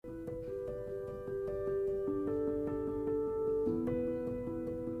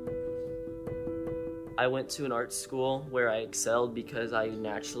I went to an art school where I excelled because I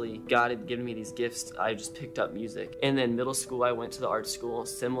naturally, God had given me these gifts. I just picked up music. And then middle school, I went to the art school,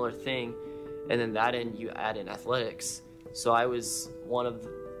 similar thing. And then that end, you add in athletics. So I was one of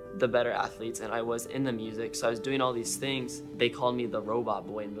the better athletes, and I was in the music. So I was doing all these things. They called me the robot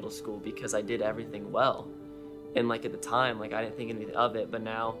boy in middle school because I did everything well. And like at the time, like I didn't think anything of it, but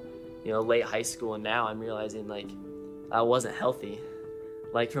now, you know, late high school and now I'm realizing like I wasn't healthy.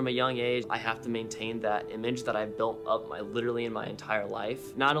 Like from a young age, I have to maintain that image that I've built up literally in my entire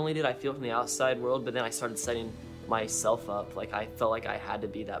life. Not only did I feel from the outside world, but then I started setting myself up. Like I felt like I had to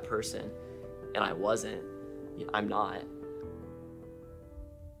be that person, and I wasn't. I'm not.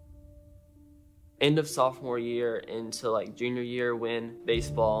 End of sophomore year into like junior year, when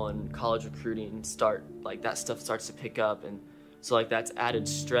baseball and college recruiting start, like that stuff starts to pick up, and so like that's added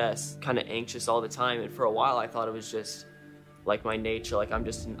stress, kind of anxious all the time. And for a while I thought it was just like my nature, like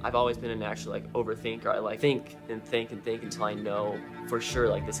I've always been a natural like overthinker. I like think and think and think until I know for sure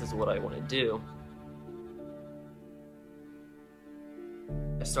like this is what I want to do.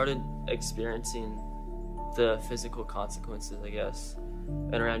 I started experiencing the physical consequences, I guess.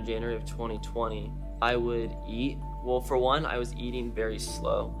 And around January of 2020, I would eat. Well, for one, I was eating very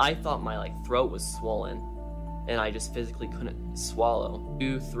slow. I thought my like throat was swollen and I just physically couldn't swallow.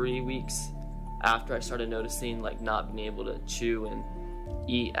 2-3 weeks after I started noticing like not being able to chew and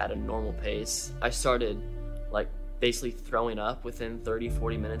eat at a normal pace, I started like basically throwing up within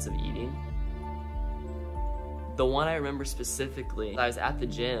 30-40 minutes of eating. The one I remember specifically, I was at the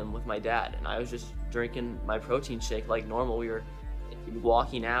gym with my dad and I was just drinking my protein shake like normal. We were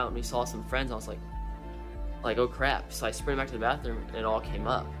walking out and we saw some friends and I was like, oh crap. So I sprinted back to the bathroom and it all came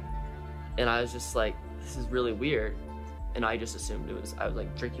up. And I was just like, this is really weird. And I just assumed I was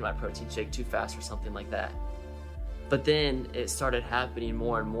like drinking my protein shake too fast or something like that. But then it started happening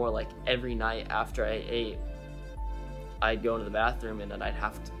more and more. Like every night after I ate, I'd go into the bathroom and then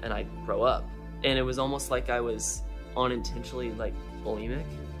I'd throw up. And it was almost like I was unintentionally like bulimic,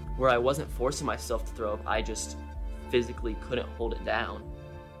 where I wasn't forcing myself to throw up, I just physically couldn't hold it down.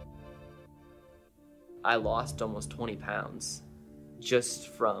 I lost almost 20 pounds just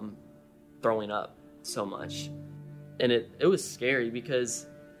from throwing up so much. And it was scary because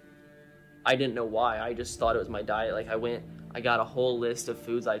I didn't know why. I just thought it was my diet. Like I got a whole list of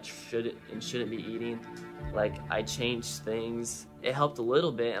foods I should and shouldn't be eating. Like I changed things. It helped a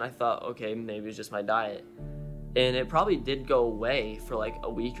little bit and I thought, okay, maybe it's just my diet. And it probably did go away for like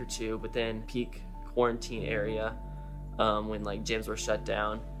a week or two, but then peak quarantine area, when like gyms were shut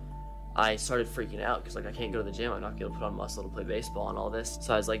down, I started freaking out because like I can't go to the gym. I'm not gonna put on muscle to play baseball and all this.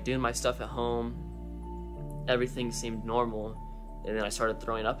 So I was like doing my stuff at home. Everything seemed normal, and then I started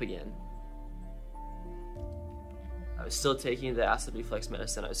throwing up again. I was still taking the acid reflux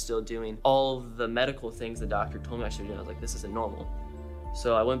medicine. I was still doing all of the medical things the doctor told me I should do. I was like, this isn't normal.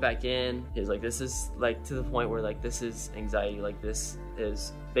 So I went back in. He was like, this is like to the point where like this is anxiety. Like this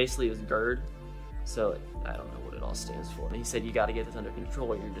is basically it was GERD. So I don't know what it all stands for. And he said, you got to get this under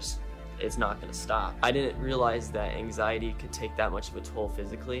control. It's not going to stop. I didn't realize that anxiety could take that much of a toll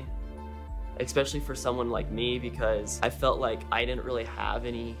physically, especially for someone like me, because I felt like I didn't really have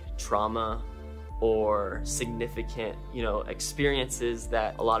any trauma or significant, experiences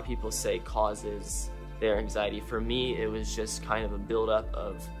that a lot of people say causes their anxiety. For me, it was just kind of a buildup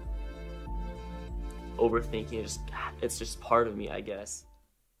of overthinking. It's just part of me, I guess.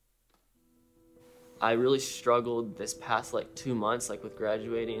 I really struggled this past 2 months, with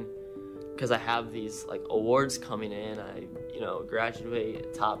graduating, because I have these awards coming in. I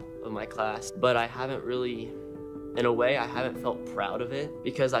graduate top of my class, but I haven't really, in a way, I haven't felt proud of it,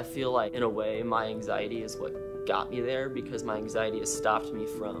 because I feel like in a way my anxiety is what got me there, because my anxiety has stopped me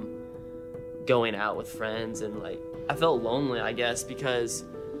from going out with friends, and I felt lonely, I guess, because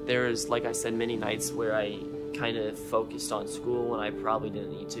there's, like I said, many nights where I kind of focused on school when I probably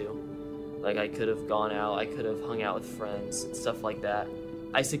didn't need to. I could have gone out, I could have hung out with friends, and stuff like that.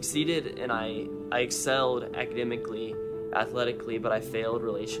 I succeeded and I excelled academically, athletically, but I failed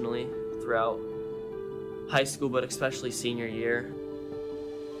relationally throughout high school, but especially senior year.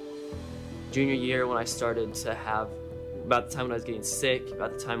 Junior year, when I started to have, about the time when I was getting sick,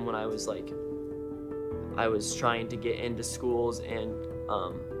 about the time when I was trying to get into schools and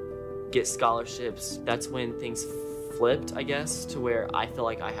get scholarships, that's when things flipped, I guess, to where I felt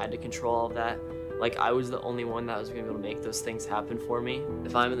like I had to control all of that. I was the only one that was going to be able to make those things happen for me.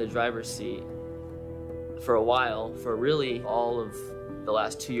 If I'm in the driver's seat for a while, for really all of the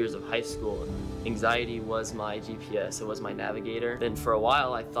last 2 years of high school, anxiety was my GPS, it was my navigator. Then for a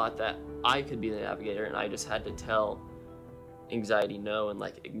while I thought that I could be the navigator and I just had to tell anxiety no and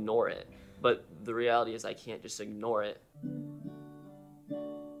ignore it. But the reality is I can't just ignore it.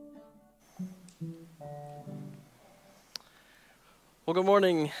 Well, good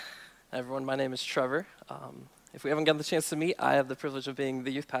morning, everyone. My name is Trevor. If we haven't gotten the chance to meet, I have the privilege of being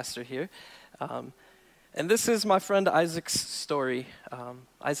the youth pastor here. And this is my friend Isaac's story.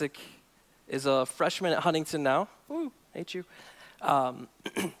 Isaac is a freshman at Huntington now. Woo, hate you.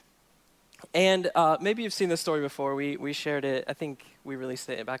 And maybe you've seen this story before. We shared it. I think we released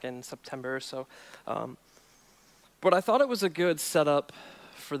it back in September or so. But I thought it was a good setup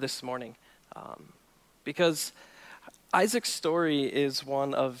for this morning because Isaac's story is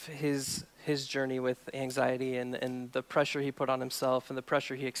one of his journey with anxiety and the pressure he put on himself and the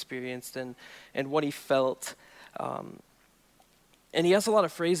pressure he experienced and what he felt. And he has a lot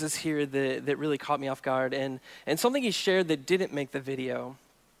of phrases here that really caught me off guard. And something he shared that didn't make the video,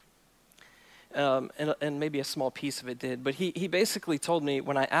 and maybe a small piece of it did, but he basically told me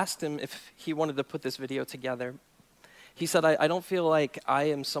when I asked him if he wanted to put this video together, he said, I don't feel like I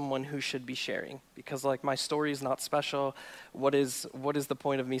am someone who should be sharing because like my story is not special. What is the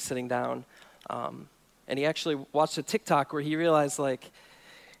point of me sitting down? And he actually watched a TikTok where he realized like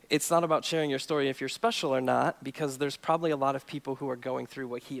it's not about sharing your story if you're special or not, because there's probably a lot of people who are going through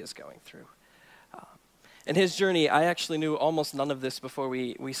what he is going through. In his journey, I actually knew almost none of this before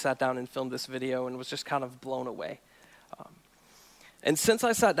we sat down and filmed this video and was just kind of blown away. And since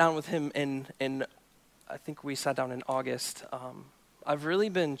I sat down with him in I think we sat down in August, I've really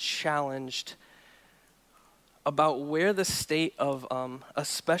been challenged about where the state of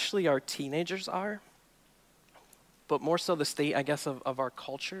especially our teenagers are, but more so the state, I guess, of our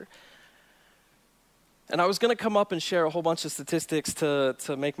culture. And I was going to come up and share a whole bunch of statistics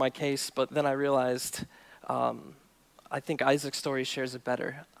to make my case, but then I realized I think Isaac's story shares it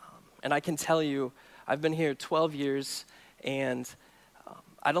better. And I can tell you, I've been here 12 years, and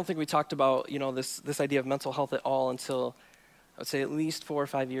I don't think we talked about, this idea of mental health at all until, I would say, at least 4 or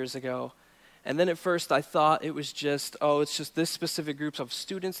 5 years ago. And then at first I thought it was just, it's just this specific groups of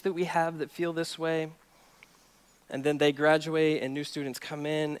students that we have that feel this way. And then they graduate and new students come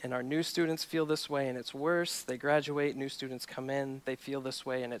in and our new students feel this way and it's worse. They graduate, new students come in, they feel this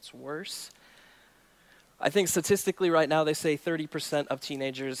way and it's worse. I think statistically right now they say 30% of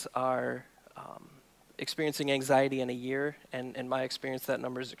teenagers are experiencing anxiety in a year, and in my experience that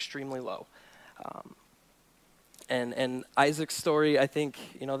number is extremely low. And Isaac's story, I think,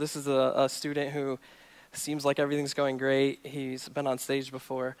 this is a student who seems like everything's going great. He's been on stage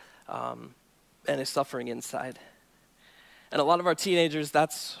before and is suffering inside. And a lot of our teenagers,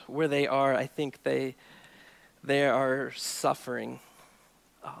 that's where they are. I think they are suffering.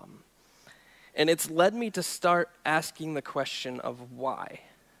 And it's led me to start asking the question of why.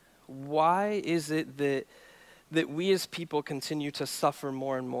 Why is it that we as people continue to suffer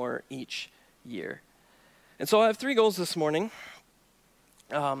more and more each year? And so I have 3 goals this morning.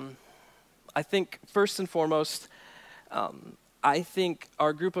 I think first and foremost, I think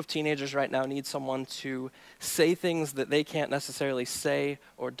our group of teenagers right now needs someone to say things that they can't necessarily say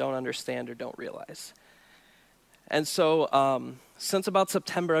or don't understand or don't realize. And so since about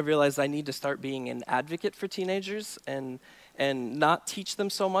September, I've realized I need to start being an advocate for teenagers and not teach them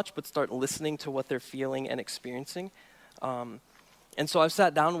so much, but start listening to what they're feeling and experiencing. And so I've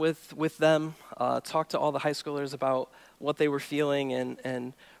sat down with them, talked to all the high schoolers about what they were feeling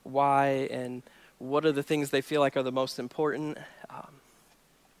and why and what are the things they feel like are the most important.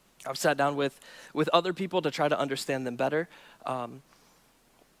 I've sat down with other people to try to understand them better.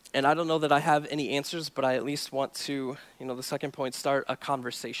 And I don't know that I have any answers, but I at least want to, the second point, start a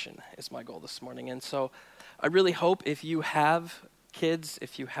conversation is my goal this morning. And so I really hope if you have kids,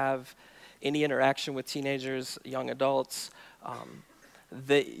 if you have any interaction with teenagers, young adults,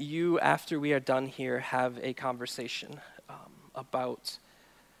 that you, after we are done here, have a conversation about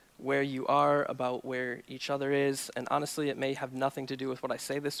where you are, about where each other is. And honestly, it may have nothing to do with what I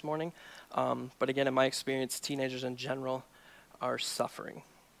say this morning. But again, in my experience, teenagers in general are suffering.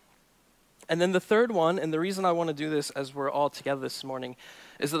 And then the third one, and the reason I want to do this as we're all together this morning,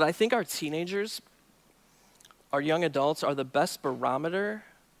 is that I think our teenagers, our young adults, are the best barometer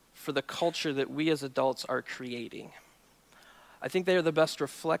for the culture that we as adults are creating. I think they are the best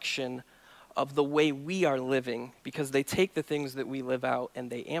reflection of the way we are living because they take the things that we live out and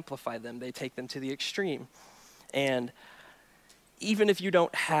they amplify them. They take them to the extreme. And even if you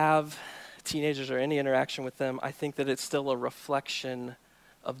don't have teenagers or any interaction with them, I think that it's still a reflection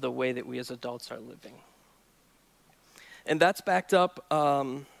of the way that we as adults are living. And that's backed up,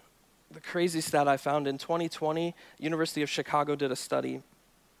 the crazy stat I found in 2020, University of Chicago did a study,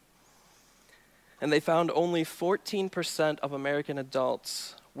 and they found only 14% of American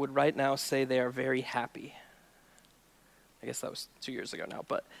adults would right now say they are very happy. I guess that was 2 years ago now,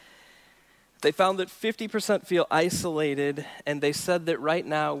 but they found that 50% feel isolated, and they said that right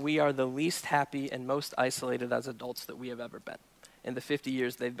now we are the least happy and most isolated as adults that we have ever been in the 50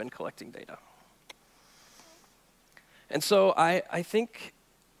 years they've been collecting data. And so I think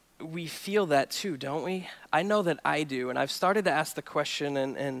we feel that too, don't we? I know that I do, and I've started to ask the question,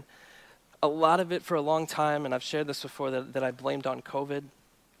 and a lot of it for a long time, and I've shared this before, that I blamed on COVID,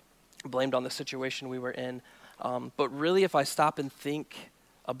 blamed on the situation we were in. But really, if I stop and think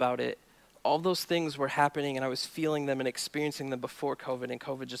about it, all those things were happening, and I was feeling them and experiencing them before COVID, and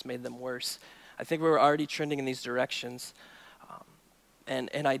COVID just made them worse. I think we were already trending in these directions.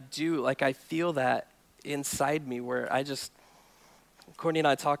 And I do, I feel that inside me where Courtney and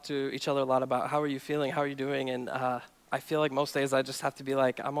I talk to each other a lot about how are you feeling, how are you doing, and I feel like most days I just have to be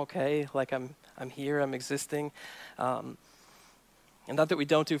like, I'm okay, I'm here, I'm existing. And not that we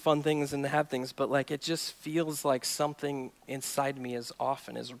don't do fun things and have things, but it just feels like something inside me is off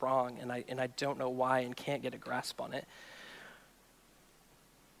and is wrong, and I don't know why and can't get a grasp on it.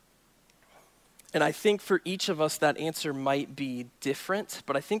 And I think for each of us that answer might be different,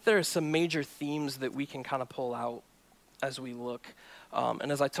 but I think there are some major themes that we can kind of pull out as we look.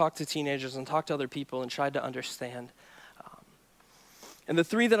 And as I talk to teenagers and talk to other people and tried to understand. And the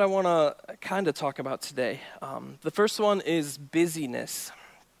three that I want to kind of talk about today, the first one is busyness.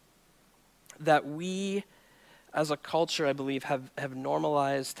 That we, as a culture, I believe, have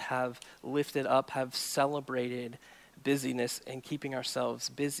normalized, have lifted up, have celebrated busyness and keeping ourselves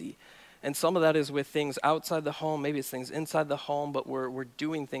busy. And some of that is with things outside the home, maybe it's things inside the home, but we're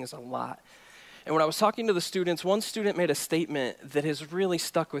doing things a lot. And when I was talking to the students, one student made a statement that has really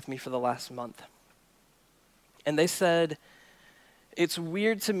stuck with me for the last month. And they said, it's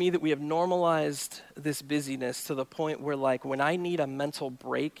weird to me that we have normalized this busyness to the point where when I need a mental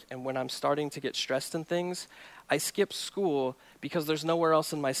break and when I'm starting to get stressed in things, I skip school because there's nowhere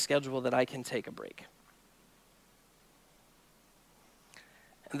else in my schedule that I can take a break.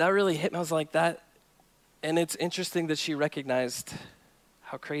 And that really hit me. I was like, that, and it's interesting that she recognized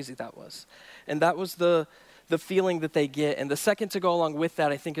how crazy that was. And that was the feeling that they get. And the second to go along with that,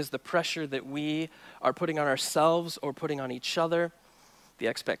 I think, is the pressure that we are putting on ourselves or putting on each other, the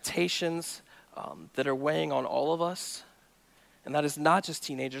expectations that are weighing on all of us. And that is not just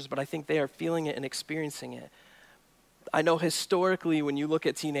teenagers, but I think they are feeling it and experiencing it. I know historically when you look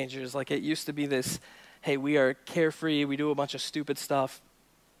at teenagers, it used to be this, hey, we are carefree, we do a bunch of stupid stuff.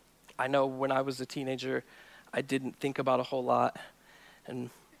 I know when I was a teenager, I didn't think about a whole lot,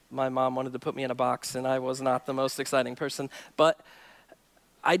 and my mom wanted to put me in a box, and I was not the most exciting person, but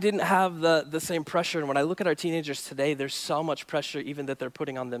I didn't have the same pressure. And when I look at our teenagers today, there's so much pressure even that they're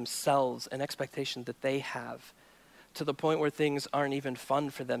putting on themselves, an expectation that they have, to the point where things aren't even fun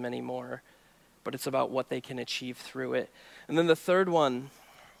for them anymore, but it's about what they can achieve through it. And then the third one,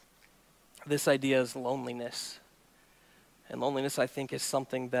 this idea is loneliness. And loneliness, I think, is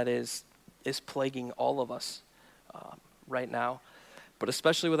something that is plaguing all of us right now, but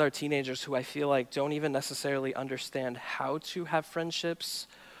especially with our teenagers who I feel like don't even necessarily understand how to have friendships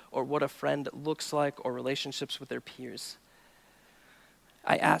or what a friend looks like or relationships with their peers.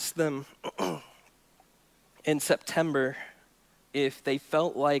 I asked them in September if they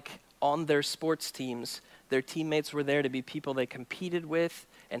felt like on their sports teams, their teammates were there to be people they competed with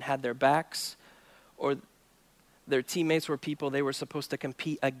and had their backs, or their teammates were people they were supposed to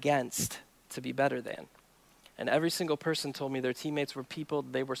compete against to be better than. And every single person told me their teammates were people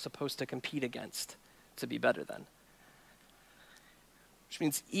they were supposed to compete against to be better than. Which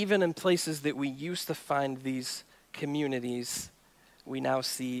means even in places that we used to find these communities, we now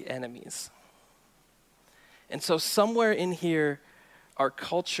see enemies. And so somewhere in here, our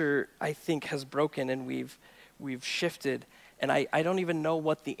culture, I think, has broken and we've shifted. And I don't even know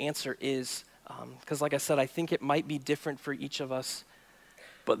what the answer is. Because like I said, I think it might be different for each of us,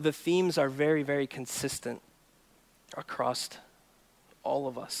 but the themes are very, very consistent across all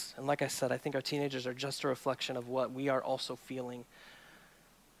of us. And like I said, I think our teenagers are just a reflection of what we are also feeling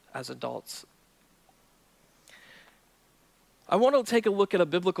as adults. I want to take a look at a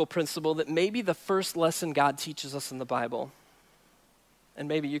biblical principle that may be the first lesson God teaches us in the Bible. And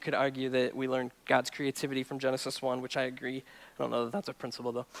maybe you could argue that we learn God's creativity from Genesis 1, which I agree. I don't know that that's a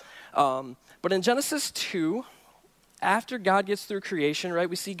principle, though. But in Genesis 2, after God gets through creation, right,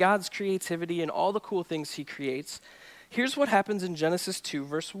 we see God's creativity and all the cool things he creates. Here's what happens in Genesis 2,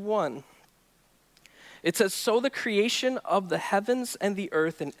 verse 1. It says, "So the creation of the heavens and the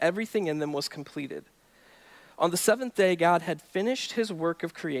earth and everything in them was completed. On the seventh day, God had finished his work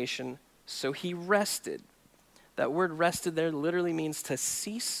of creation, so he rested." That word rested there literally means to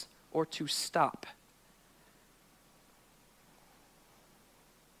cease or to stop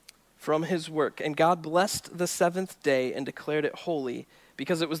from his work. And God blessed the seventh day and declared it holy,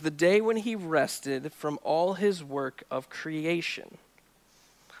 because it was the day when he rested from all his work of creation.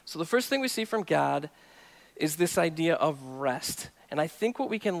 So the first thing we see from God is this idea of rest. And I think what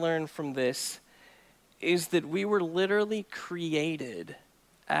we can learn from this is that we were literally created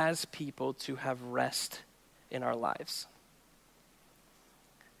as people to have rest in our lives.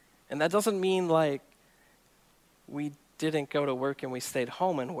 And that doesn't mean like we didn't go to work and we stayed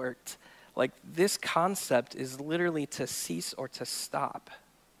home and worked. Like, this concept is literally to cease or to stop.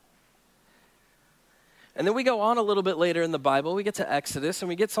 And then we go on a little bit later in the Bible, we get to Exodus, and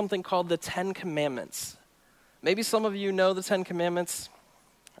we get something called the 10 Commandments. Maybe some of you know the 10 Commandments.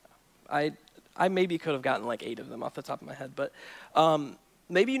 I maybe could have gotten like 8 of them off the top of my head, but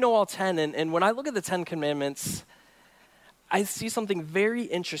maybe you know all 10. And when I look at the 10 Commandments, I see something very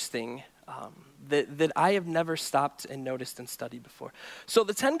interesting that I have never stopped and noticed and studied before. So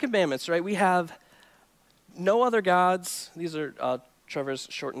the 10 Commandments, right? We have no other gods. These are Trevor's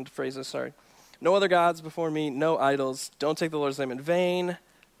shortened phrases, sorry. No other gods before me, no idols, don't take the Lord's name in vain,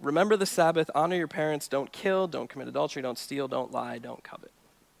 remember the Sabbath, honor your parents, don't kill, don't commit adultery, don't steal, don't lie, don't covet.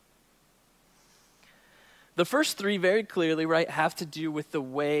 The first 3 very clearly, right, have to do with the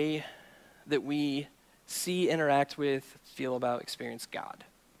way that we see, interact with, feel about, experience God.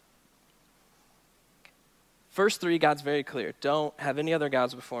 First 3, God's very clear. Don't have any other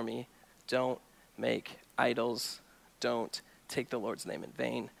gods before me. Don't make idols. Don't take the Lord's name in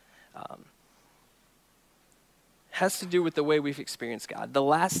vain. Has to do with the way we've experienced God. The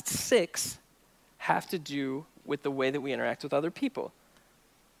last 6 have to do with the way that we interact with other people.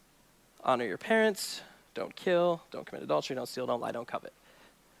 Honor your parents, don't kill, don't commit adultery, don't steal, don't lie, don't covet.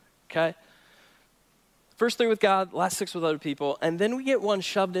 Okay? First 3 with God, last 6 with other people, and then we get one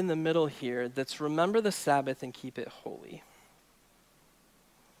shoved in the middle here that's remember the Sabbath and keep it holy.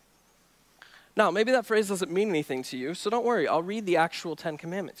 Now, maybe that phrase doesn't mean anything to you, so don't worry. I'll read the actual 10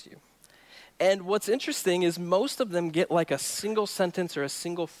 Commandments to you. And what's interesting is most of them get like a single sentence or a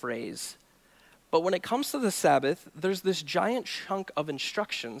single phrase. But when it comes to the Sabbath, there's this giant chunk of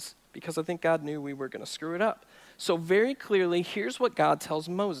instructions because I think God knew we were going to screw it up. So very clearly, here's what God tells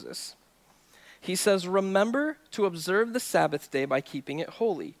Moses. He says, remember to observe the Sabbath day by keeping it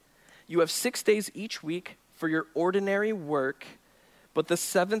holy. You have 6 days each week for your ordinary work, but the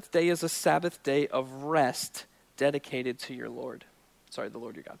 7th day is a Sabbath day of rest dedicated to your Lord. Sorry, the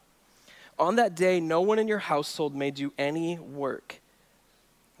Lord your God. On that day, no one in your household may do any work.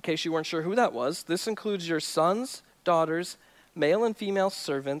 In case you weren't sure who that was, this includes your sons, daughters, male and female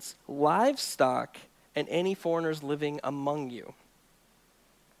servants, livestock, and any foreigners living among you.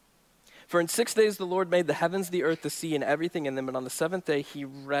 For in 6 days the Lord made the heavens, the earth, the sea, and everything in them, and on the 7th day he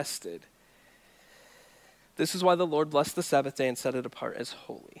rested. This is why the Lord blessed the Sabbath day and set it apart as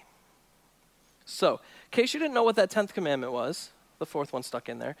holy. So, in case you didn't know what that 10th commandment was, the 4th one stuck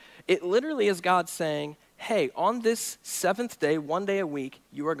in there, it literally is God saying, hey, on this 7th day, 1 day a week,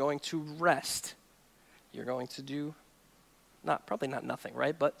 you are going to rest. You're going to do, probably not nothing,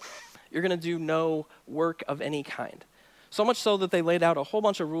 right? But you're going to do no work of any kind. So much so that they laid out a whole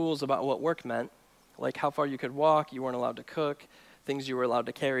bunch of rules about what work meant, like how far you could walk, you weren't allowed to cook, things you were allowed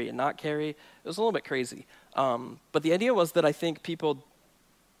to carry and not carry. It was a little bit crazy. But the idea was that I think people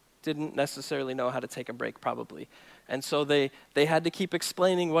didn't necessarily know how to take a break, probably. And so they had to keep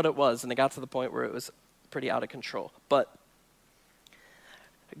explaining what it was, and it got to the point where it was pretty out of control. But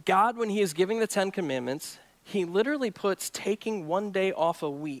God, when he is giving the 10 Commandments, he literally puts taking 1 day off a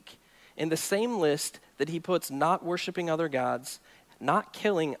week in the same list that he puts not worshiping other gods, not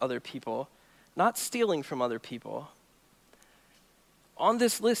killing other people, not stealing from other people. On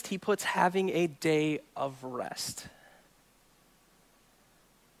this list, he puts having a day of rest.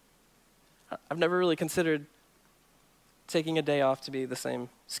 I've never really considered taking a day off to be the same,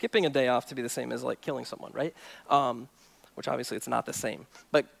 skipping a day off to be the same as like killing someone, right? Which obviously it's not the same.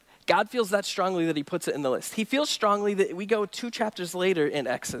 But God feels that strongly that he puts it in the list. He feels strongly that we go 2 chapters later in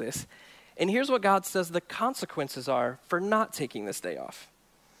Exodus, and here's what God says the consequences are for not taking this day off.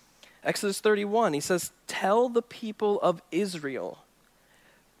 Exodus 31, he says, tell the people of Israel,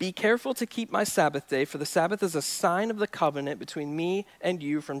 be careful to keep my Sabbath day, for the Sabbath is a sign of the covenant between me and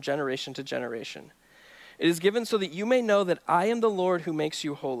you from generation to generation. It is given so that you may know that I am the Lord who makes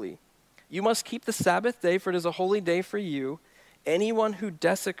you holy. You must keep the Sabbath day, for it is a holy day for you. Anyone who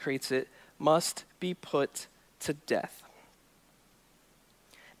desecrates it must be put to death.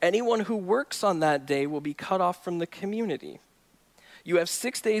 Anyone who works on that day will be cut off from the community. You have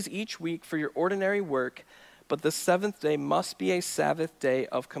 6 days each week for your ordinary work, But the seventh day must be a Sabbath day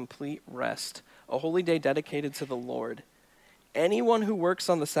of complete rest, a holy day dedicated to the Lord. Anyone who works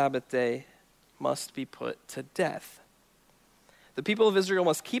on the Sabbath day must be put to death. The people of Israel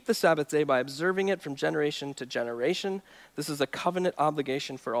must keep the Sabbath day by observing it from generation to generation. This is a covenant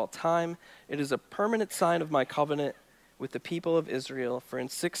obligation for all time. It is a permanent sign of my covenant with the people of Israel. For in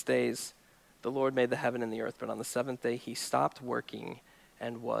 6 days the Lord made the heaven and the earth, but on the seventh day he stopped working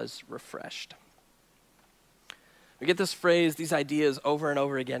and was refreshed. We get this phrase, these ideas over and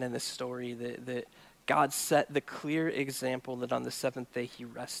over again in this story that God set the clear example that on the seventh day he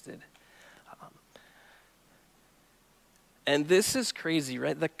rested. And this is crazy,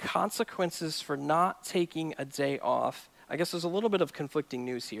 right? The consequences for not taking a day off, I guess there's a little bit of conflicting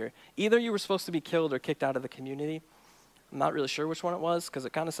news here. Either you were supposed to be killed or kicked out of the community. I'm not really sure which one it was because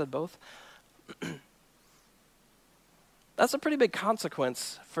it kind of said both. That's a pretty big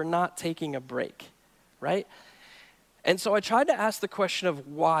consequence for not taking a break, right? And so I tried to ask the question of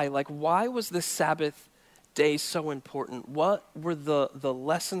why. Like, why was this Sabbath day so important? What were the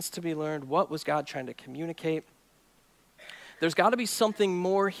lessons to be learned? What was God trying to communicate? There's got to be something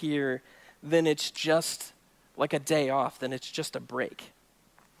more here than it's just like a day off, than it's just a break.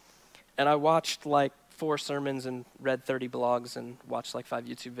 And I watched like 4 sermons and read 30 blogs and watched like 5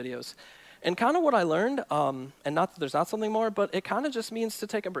 YouTube videos. And kind of what I learned, and not that there's not something more, but it kind of just means to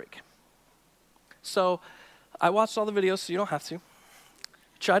take a break. So I watched all the videos, so you don't have to.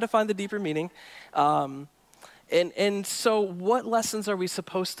 Try to find the deeper meaning. And so what lessons are we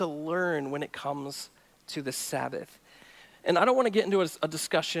supposed to learn when it comes to the Sabbath? And I don't want to get into a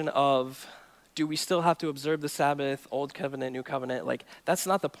discussion of, do we still have to observe the Sabbath, Old Covenant, New Covenant? Like, that's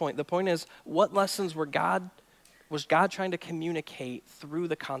not the point. The point is, what lessons was God trying to communicate through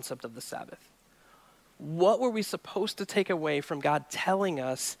the concept of the Sabbath? What were we supposed to take away from God telling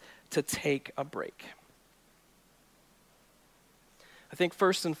us to take a break? I think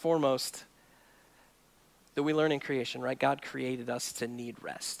first and foremost, that we learn in creation, right? God created us to need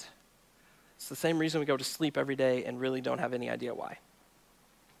rest. It's the same reason we go to sleep every day and really don't have any idea why.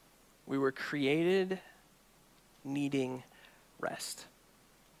 We were created needing rest.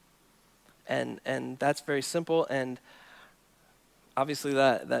 And that's very simple, and obviously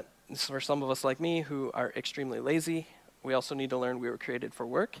that is for some of us like me who are extremely lazy. We also need to learn we were created for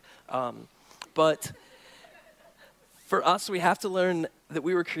work. But for us, we have to learn that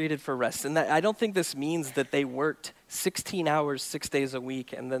we were created for rest. And that, I don't think this means that they worked 16 hours, 6 days a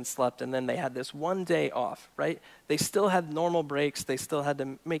week, and then slept, and then they had this one day off, right? They still had normal breaks. They still had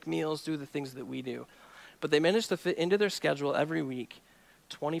to make meals, do the things that we do. But they managed to fit into their schedule every week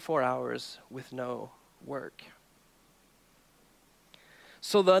 24 hours with no work.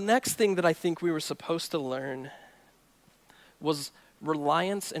 So the next thing that I think we were supposed to learn was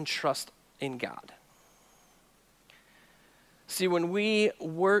reliance and trust in God. See, when we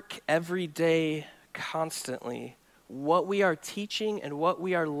work every day constantly, what we are teaching and what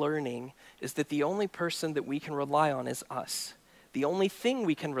we are learning is that the only person that we can rely on is us. The only thing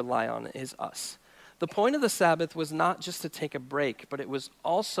we can rely on is us. The point of the Sabbath was not just to take a break, but it was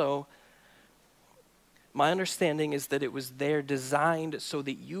also, my understanding is that it was there designed so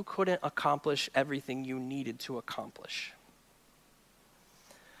that you couldn't accomplish everything you needed to accomplish.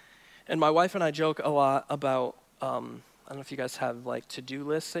 And my wife and I joke a lot about, I don't know if you guys have like to-do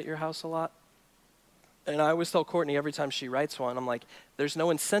lists at your house a lot. And I always tell Courtney every time she writes one, I'm like, there's no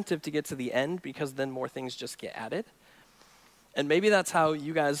incentive to get to the end because then more things just get added. And maybe that's how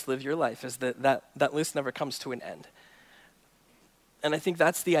you guys live your life, is that list never comes to an end. And I think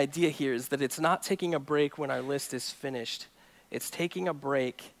that's the idea here, is that it's not taking a break when our list is finished. It's taking a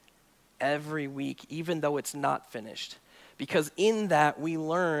break every week, even though it's not finished. Because in that, we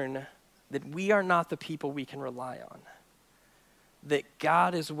learn that we are not the people we can rely on. That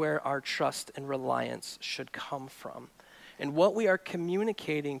God is where our trust and reliance should come from. And what we are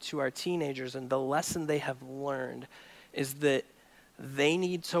communicating to our teenagers and the lesson they have learned is that they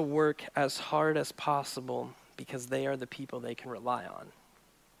need to work as hard as possible because they are the people they can rely on.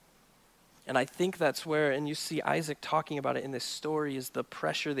 And I think that's where, and you see Isaac talking about it in this story, is the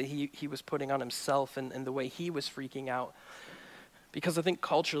pressure that he was putting on himself and the way he was freaking out. Because I think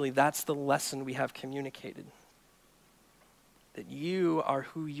culturally that's the lesson we have communicated. That you are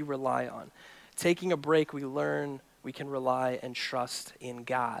who you rely on. Taking a break, we learn we can rely and trust in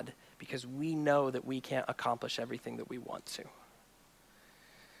God because we know that we can't accomplish everything that we want to.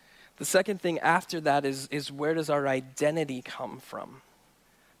 The second thing after that is where does our identity come from?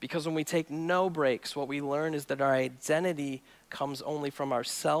 Because when we take no breaks, what we learn is that our identity comes only from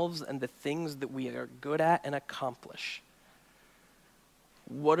ourselves and the things that we are good at and accomplish.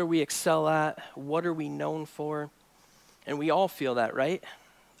 What do we excel at? What are we known for? And we all feel that, right?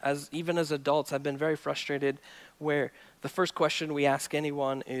 Even as adults, I've been very frustrated where the first question we ask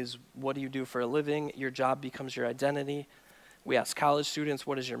anyone is, what do you do for a living? Your job becomes your identity. We ask college students,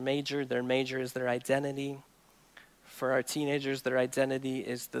 what is your major? Their major is their identity. For our teenagers, their identity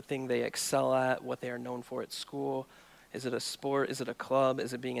is the thing they excel at, what they are known for at school. Is it a sport? Is it a club?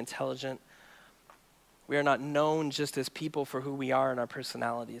 Is it being intelligent? We are not known just as people for who we are and our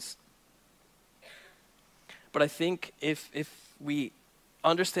personalities. But I think if we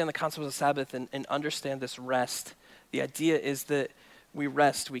understand the concept of the Sabbath and understand this rest, the idea is that we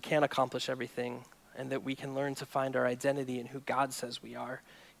rest, we can't accomplish everything, and that we can learn to find our identity in who God says we are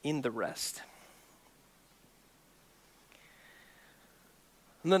in the rest.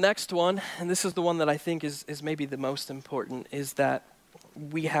 And the next one, and this is the one that I think is maybe the most important, is that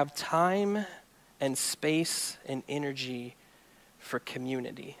we have time and space and energy for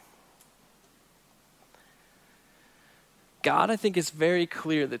community. God, I think, is very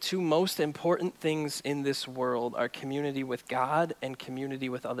clear. The two most important things in this world are community with God and community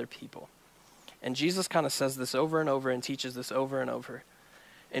with other people. And Jesus kind of says this over and over and teaches this over and over.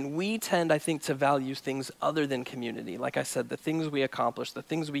 And we tend, I think, to value things other than community. Like I said, the things we accomplish, the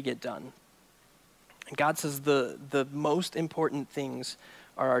things we get done. And God says the most important things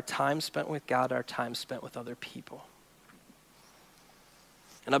are our time spent with God, our time spent with other people.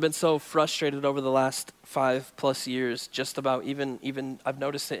 And I've been so frustrated over the last 5+ years, just about even I've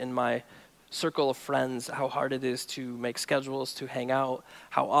noticed it in my circle of friends, how hard it is to make schedules, to hang out,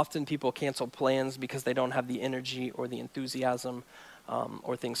 how often people cancel plans because they don't have the energy or the enthusiasm,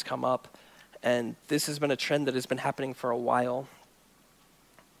 or things come up. And this has been a trend that has been happening for a while.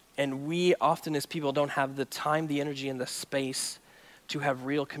 And we often as people don't have the time, the energy, and the space to have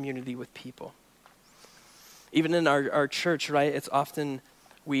real community with people. Even in our church, right, it's often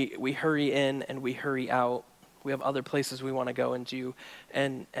we hurry in and we hurry out. We have other places we want to go and do.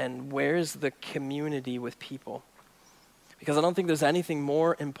 And where's the community with people? Because I don't think there's anything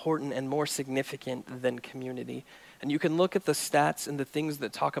more important and more significant than community. And you can look at the stats and the things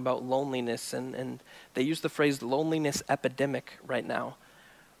that talk about loneliness, and they use the phrase loneliness epidemic right now.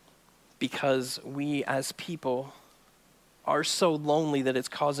 Because we as people are so lonely that it's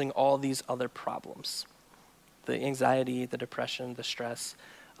causing all these other problems. The anxiety, the depression, the stress,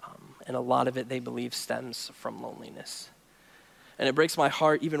 and a lot of it, they believe, stems from loneliness. And it breaks my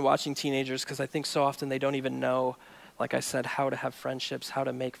heart even watching teenagers, because I think so often they don't even know, like I said, how to have friendships, how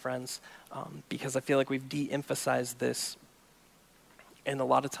to make friends, because I feel like we've de-emphasized this, and a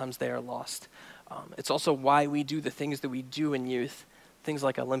lot of times they are lost. It's also why we do the things that we do in youth, things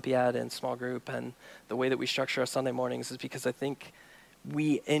like Olympiad and small group, and the way that we structure our Sunday mornings is because I think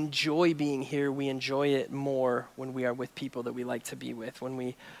we enjoy being here. We enjoy it more when we are with people that we like to be with, when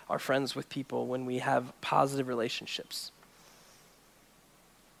we are friends with people, when we have positive relationships.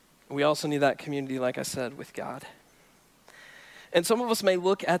 We also need that community, like I said, with God. And some of us may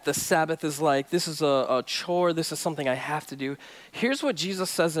look at the Sabbath as like, this is a chore, this is something I have to do. Here's what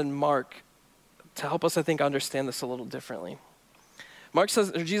Jesus says in Mark to help us, I think, understand this a little differently.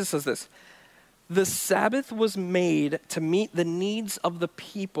 Jesus says this: the Sabbath was made to meet the needs of the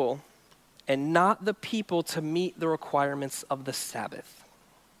people and not the people to meet the requirements of the Sabbath.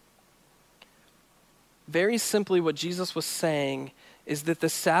 Very simply, what Jesus was saying is that the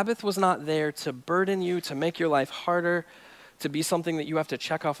Sabbath was not there to burden you, to make your life harder, to be something that you have to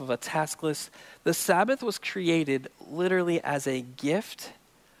check off of a task list. The Sabbath was created literally as a gift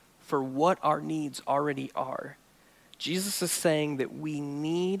for what our needs already are. Jesus is saying that we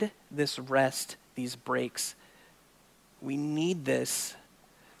need this rest, these breaks. We need this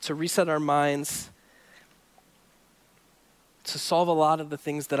to reset our minds, to solve a lot of the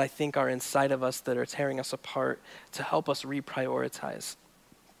things that I think are inside of us that are tearing us apart, to help us reprioritize.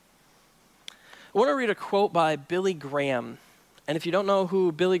 I want to read a quote by Billy Graham. And if you don't know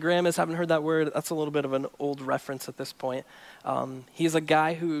who Billy Graham is, haven't heard that word, that's a little bit of an old reference at this point. He's a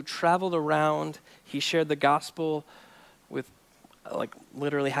guy who traveled around. He shared the gospel with like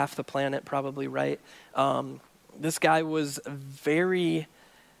literally half the planet, probably, right? This guy was very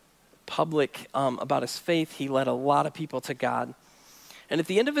public about his faith. He led a lot of people to God. And at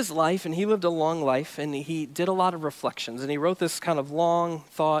the end of his life, and he lived a long life, and he did a lot of reflections, and he wrote this kind of long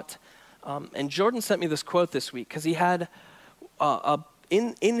thought. And Jordan sent me this quote this week, because he had,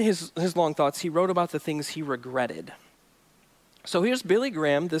 in his long thoughts, he wrote about the things he regretted. So here's Billy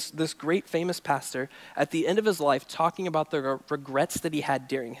Graham, this great famous pastor, at the end of his life talking about the regrets that he had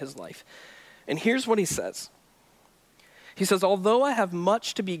during his life. And here's what he says. He says, although I have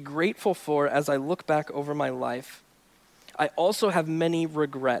much to be grateful for as I look back over my life, I also have many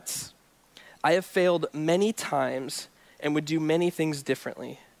regrets. I have failed many times and would do many things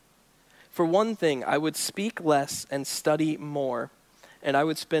differently. For one thing, I would speak less and study more, and I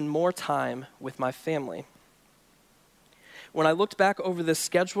would spend more time with my family. When I looked back over this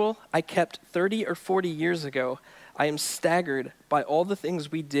schedule I kept 30 or 40 years ago, I am staggered by all the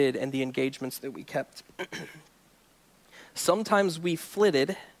things we did and the engagements that we kept. Sometimes we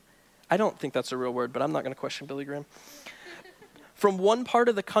flitted. I don't think that's a real word, but I'm not going to question Billy Graham. From one part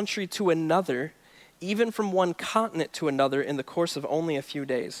of the country to another, even from one continent to another in the course of only a few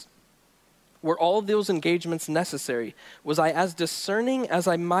days. Were all of those engagements necessary? Was I as discerning as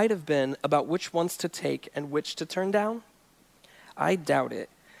I might have been about which ones to take and which to turn down? I doubt it.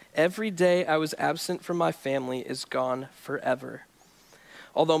 Every day I was absent from my family is gone forever.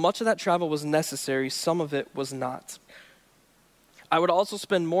 Although much of that travel was necessary, some of it was not. I would also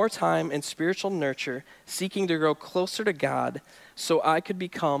spend more time in spiritual nurture, seeking to grow closer to God so I could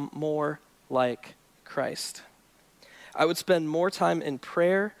become more like Christ. I would spend more time in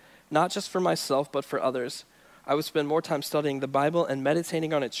prayer, not just for myself, but for others. I would spend more time studying the Bible and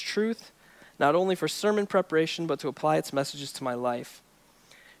meditating on its truth, not only for sermon preparation, but to apply its messages to my life.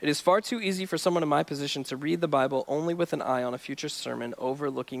 It is far too easy for someone in my position to read the Bible only with an eye on a future sermon,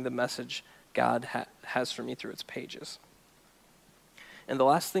 overlooking the message God has for me through its pages. And the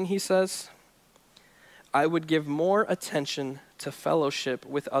last thing he says, I would give more attention to fellowship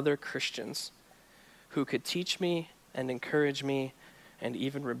with other Christians who could teach me and encourage me and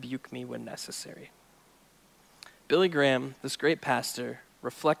even rebuke me when necessary. Billy Graham, this great pastor,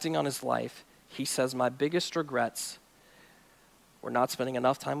 reflecting on his life, he says, my biggest regrets were not spending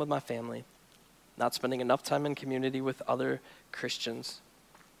enough time with my family, not spending enough time in community with other Christians,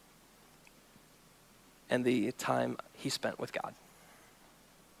 and the time he spent with God.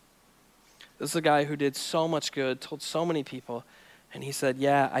 This is a guy who did so much good, told so many people, and he said,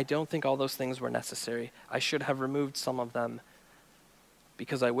 yeah, I don't think all those things were necessary. I should have removed some of them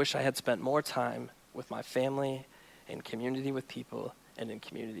because I wish I had spent more time with my family, in community with people, and in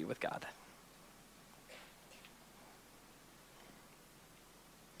community with God.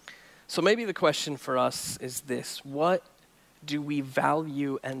 So maybe the question for us is this: what do we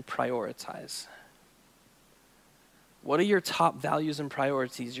value and prioritize? What are your top values and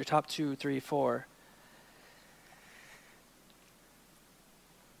priorities, your top 2, 3, 4?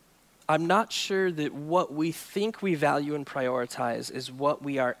 I'm not sure that what we think we value and prioritize is what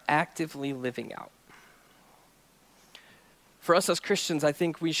we are actively living out. For us as Christians, I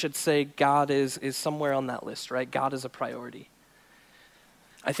think we should say God is somewhere on that list, right? God is a priority.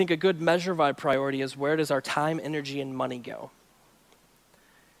 I think a good measure of our priority is where does our time, energy, and money go?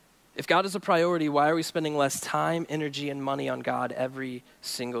 If God is a priority, why are we spending less time, energy, and money on God every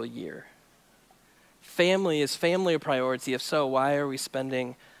single year? Is family a priority? If so, why are we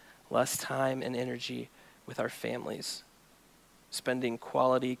spending less time and energy with our families? Spending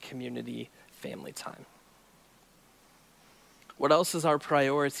quality community family time. What else is our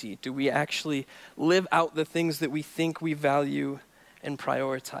priority? Do we actually live out the things that we think we value and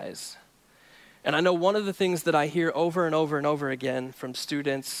prioritize? And I know one of the things that I hear over and over and over again from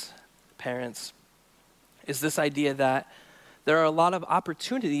students, parents, is this idea that there are a lot of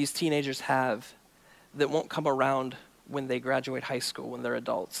opportunities teenagers have that won't come around when they graduate high school, when they're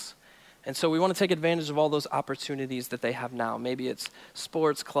adults. And so we want to take advantage of all those opportunities that they have now. Maybe it's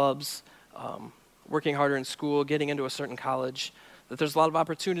sports, clubs, working harder in school, getting into a certain college, that there's a lot of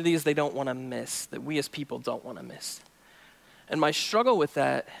opportunities they don't want to miss, that we as people don't want to miss. And my struggle with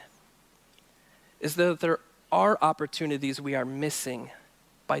that is that there are opportunities we are missing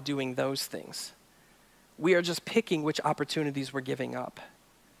by doing those things. We are just picking which opportunities we're giving up.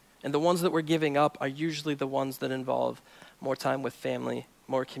 And the ones that we're giving up are usually the ones that involve more time with family,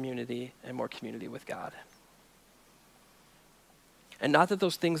 more community, and more community with God. And not that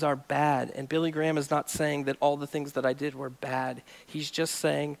those things are bad. And Billy Graham is not saying that all the things that I did were bad. He's just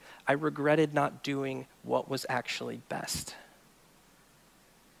saying I regretted not doing what was actually best.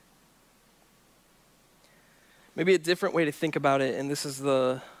 Maybe a different way to think about it, and this is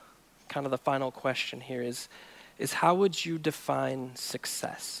the kind of the final question here, is how would you define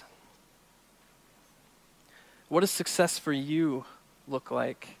success? What does success for you look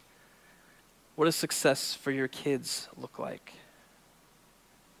like? What does success for your kids look like?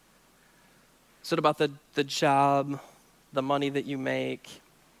 Is it about the job, the money that you make,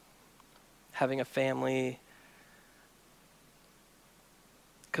 having a family?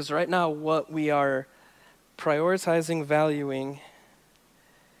 Because right now what we are prioritizing, valuing,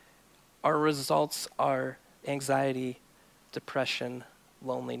 our results are anxiety, depression,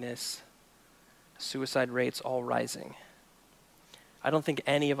 loneliness, suicide rates all rising. I don't think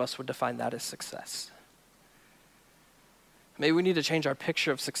any of us would define that as success. Maybe we need to change our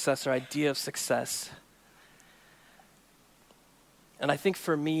picture of success, our idea of success. And I think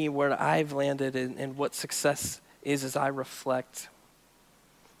for me, where I've landed in what success is as I reflect,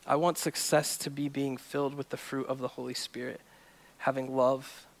 I want success to be being filled with the fruit of the Holy Spirit, having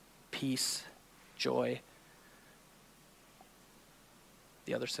love, peace, joy,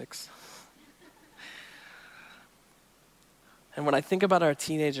 the other 6. And when I think about our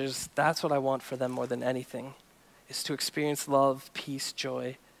teenagers, that's what I want for them more than anything, is to experience love, peace,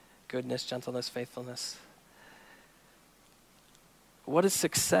 joy, goodness, gentleness, faithfulness. What is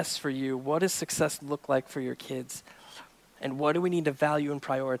success for you? What does success look like for your kids? And what do we need to value and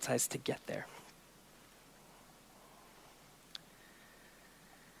prioritize to get there?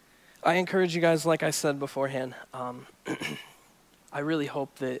 I encourage you guys, like I said beforehand, I really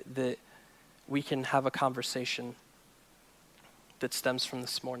hope that we can have a conversation that stems from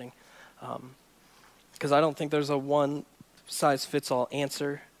this morning. Because I don't think there's a one-size-fits-all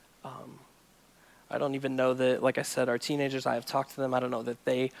answer. I don't even know that, like I said, our teenagers, I have talked to them, I don't know that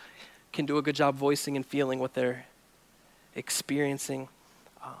they can do a good job voicing and feeling what they're experiencing.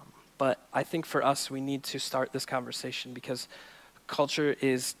 But I think for us, we need to start this conversation because culture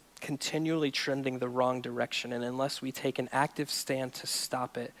is continually trending the wrong direction. And unless we take an active stand to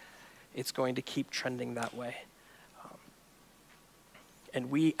stop it, it's going to keep trending that way. And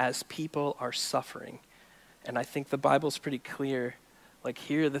we as people are suffering. And I think the Bible's pretty clear. Like,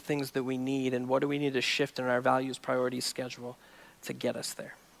 here are the things that we need, and what do we need to shift in our values, priorities, schedule to get us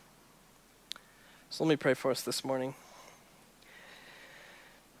there. So let me pray for us this morning.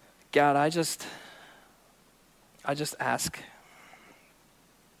 God, I just ask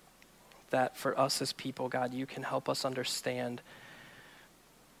that for us as people, God, you can help us understand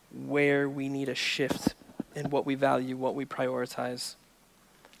where we need a shift in what we value, what we prioritize.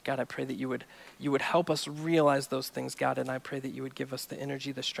 God, I pray that you would help us realize those things, God, and I pray that you would give us the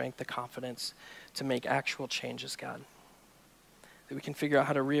energy, the strength, the confidence to make actual changes, God. That we can figure out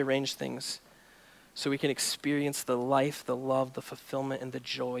how to rearrange things so we can experience the life, the love, the fulfillment, and the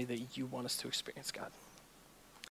joy that you want us to experience, God.